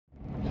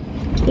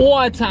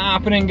What's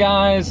happening,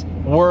 guys?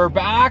 We're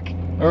back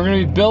and we're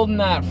gonna be building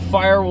that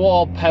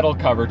firewall pedal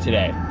cover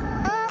today.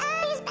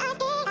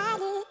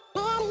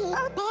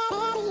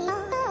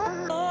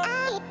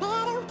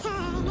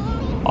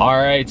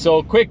 Alright, so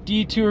a quick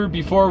detour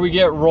before we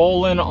get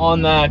rolling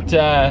on that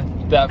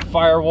that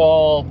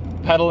firewall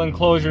pedal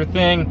enclosure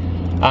thing.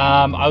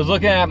 I was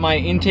looking at my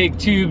intake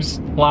tubes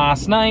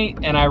last night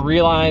and I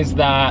realized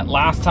that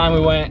last time we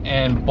went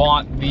and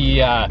bought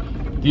the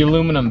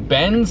aluminum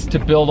bends to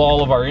build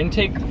all of our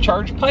intake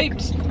charge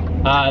pipes,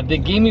 they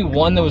gave me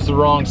one that was the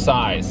wrong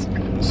size.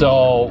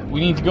 So we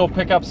need to go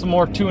pick up some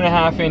more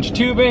 2.5-inch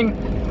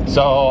tubing.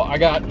 So I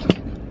got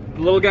the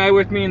little guy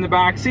with me in the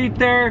back seat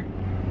there.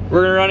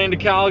 We're gonna run into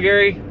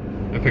Calgary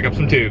and pick up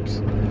some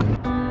tubes.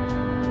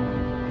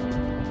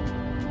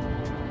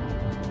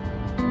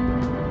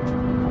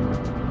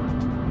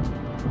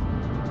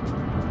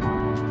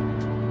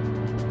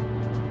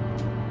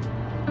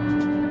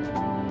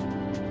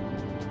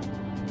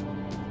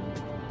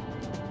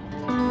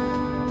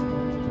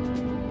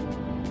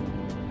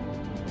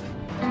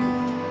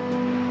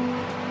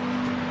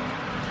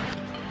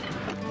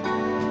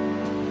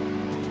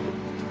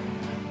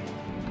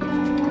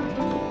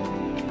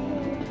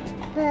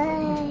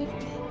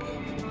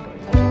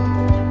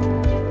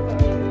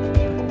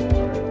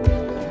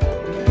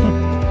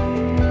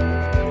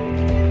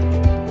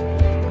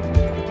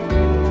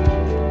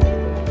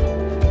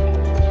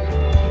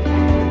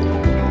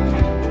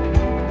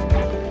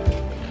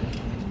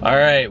 All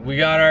right, we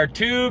got our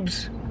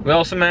tubes. We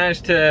also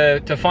managed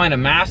to find a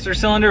master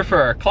cylinder for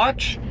our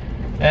clutch.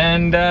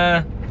 And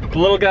the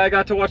little guy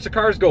got to watch the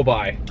cars go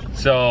by.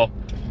 So,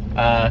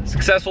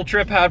 successful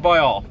trip had by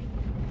all.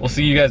 We'll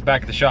see you guys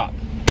back at the shop.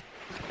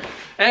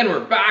 And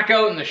we're back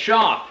out in the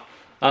shop.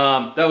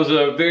 That was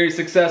a very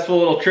successful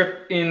little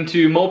trip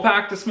into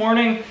MOPAC this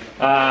morning.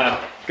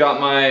 Got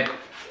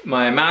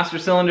my master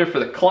cylinder for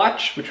the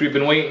clutch, which we've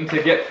been waiting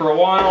to get for a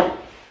while.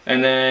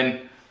 And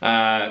then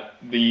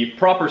the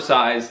proper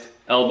sized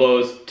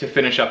elbows to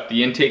finish up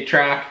the intake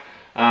track.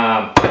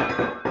 But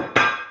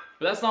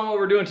that's not what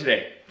we're doing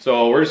today.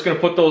 So we're just gonna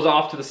put those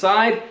off to the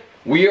side.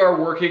 We are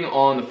working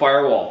on the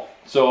firewall.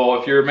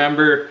 So if you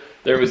remember,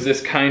 there was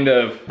this kind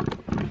of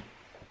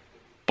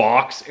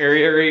box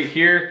area right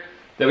here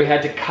that we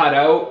had to cut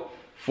out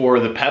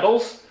for the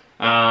pedals,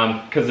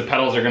 because the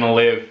pedals are gonna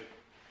live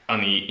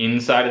on the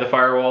inside of the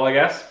firewall, I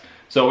guess.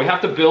 So we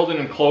have to build an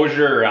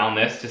enclosure around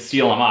this to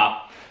seal them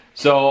up.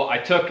 So I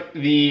took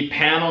the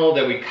panel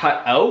that we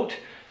cut out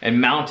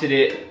and mounted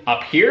it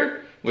up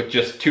here with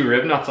just 2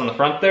 rib nuts on the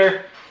front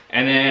there.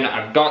 And then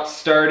I've got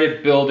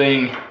started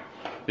building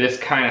this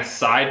kind of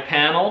side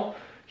panel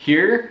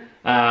here.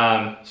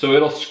 So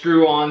it'll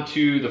screw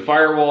onto the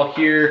firewall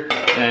here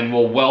and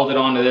we'll weld it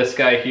onto this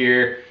guy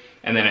here.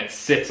 And then it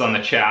sits on the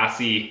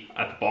chassis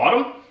at the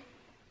bottom.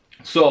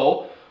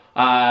 So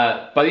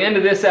by the end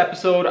of this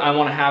episode, I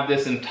want to have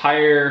this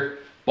entire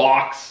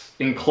box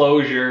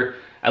enclosure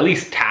at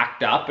least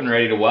tacked up and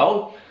ready to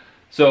weld.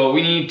 So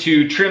we need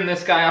to trim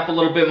this guy up a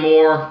little bit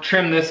more,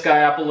 trim this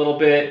guy up a little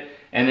bit,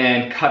 and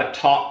then cut a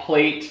top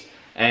plate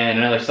and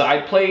another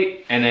side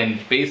plate. And then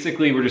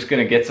basically we're just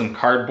gonna get some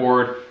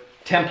cardboard,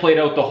 template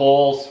out the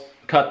holes,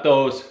 cut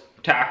those,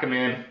 tack them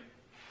in.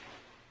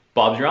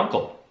 Bob's your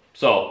uncle.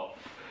 So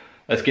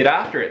let's get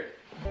after it.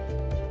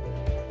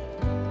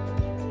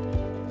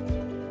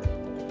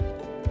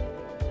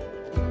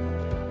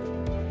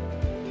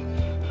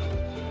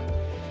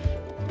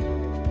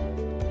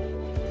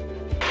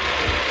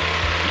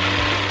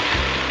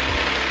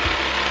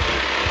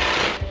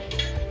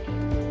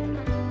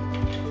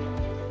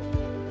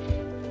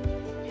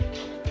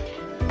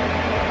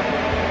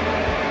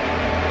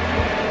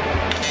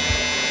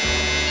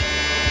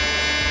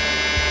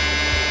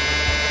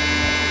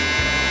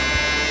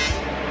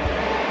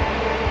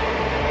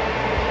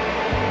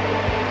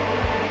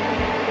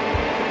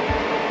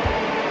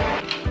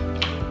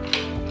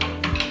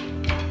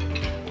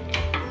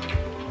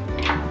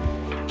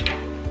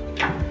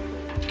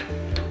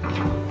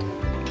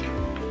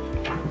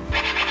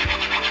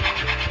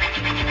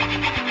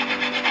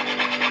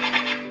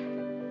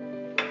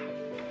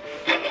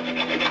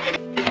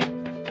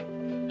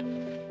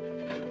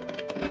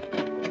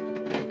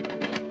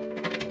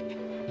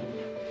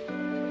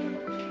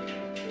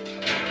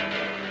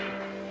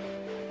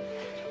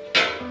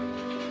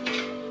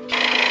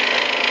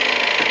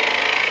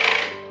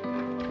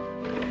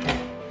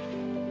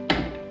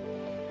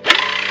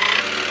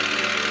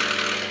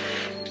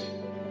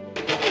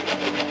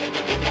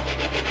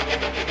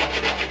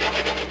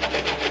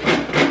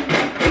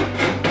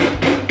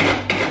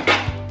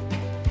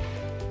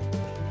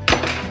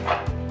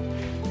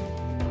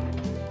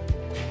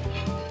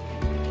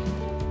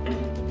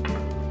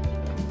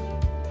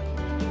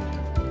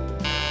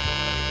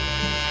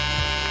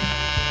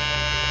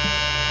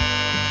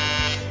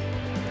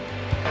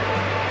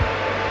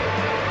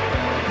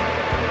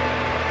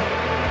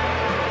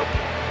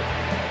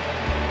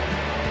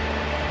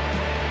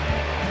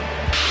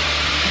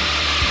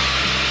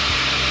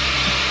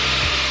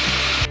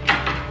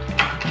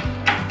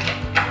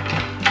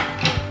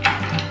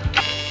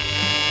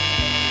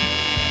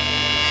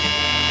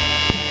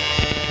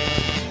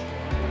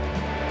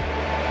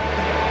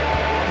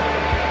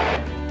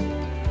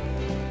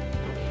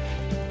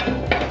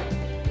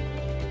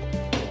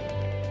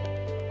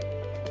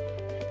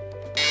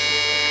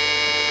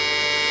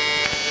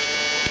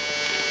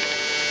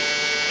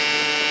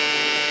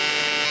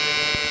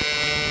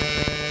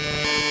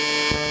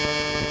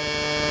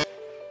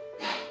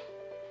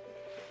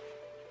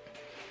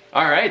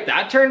 right,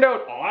 that turned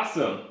out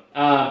awesome.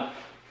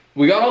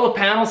 We got all the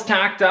panels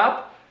tacked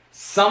up.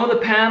 Some of the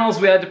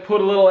panels we had to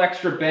put a little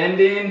extra bend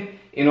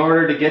in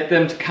order to get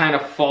them to kind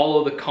of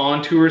follow the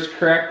contours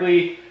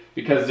correctly,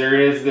 because there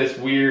is this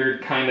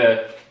weird kind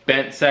of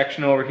bent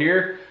section over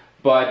here.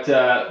 But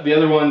the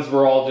other ones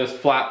were all just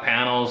flat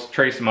panels,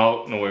 trace them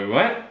out, and away we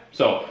went.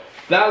 So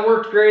that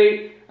worked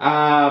great.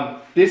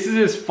 This is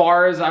as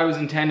far as I was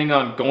intending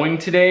on going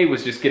today,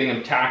 was just getting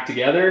them tacked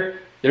together.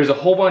 There's a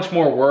whole bunch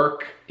more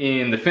work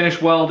in the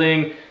finish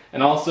welding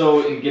and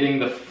also in getting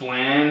the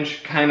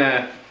flange kind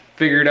of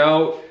figured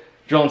out,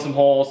 drilling some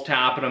holes,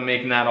 tapping them,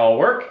 making that all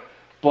work.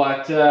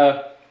 But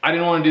I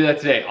didn't want to do that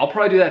today. I'll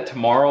probably do that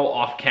tomorrow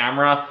off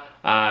camera.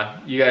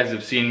 You guys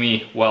have seen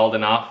me weld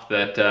enough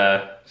that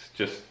it's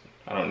just,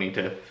 I don't need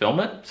to film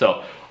it.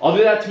 So I'll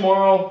do that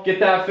tomorrow, get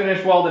that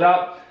finished, welded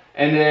up.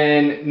 And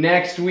then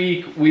next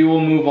week we will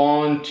move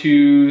on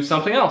to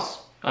something else.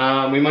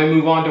 We might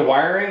move on to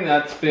wiring.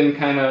 That's been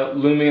kind of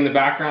looming in the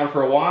background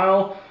for a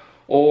while.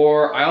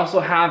 Or I also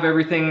have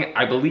everything,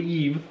 I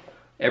believe,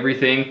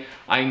 everything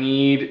I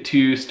need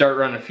to start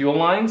running fuel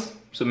lines.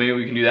 So maybe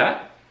we can do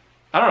that.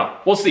 I don't know,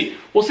 we'll see.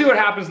 We'll see what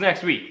happens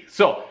next week.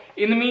 So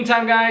in the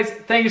meantime, guys,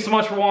 thank you so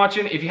much for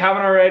watching. If you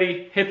haven't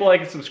already, hit the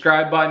like and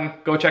subscribe button.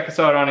 Go check us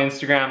out on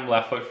Instagram,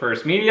 Left Foot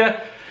First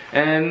Media.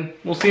 And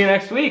we'll see you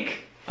next week.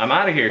 I'm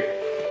out of here.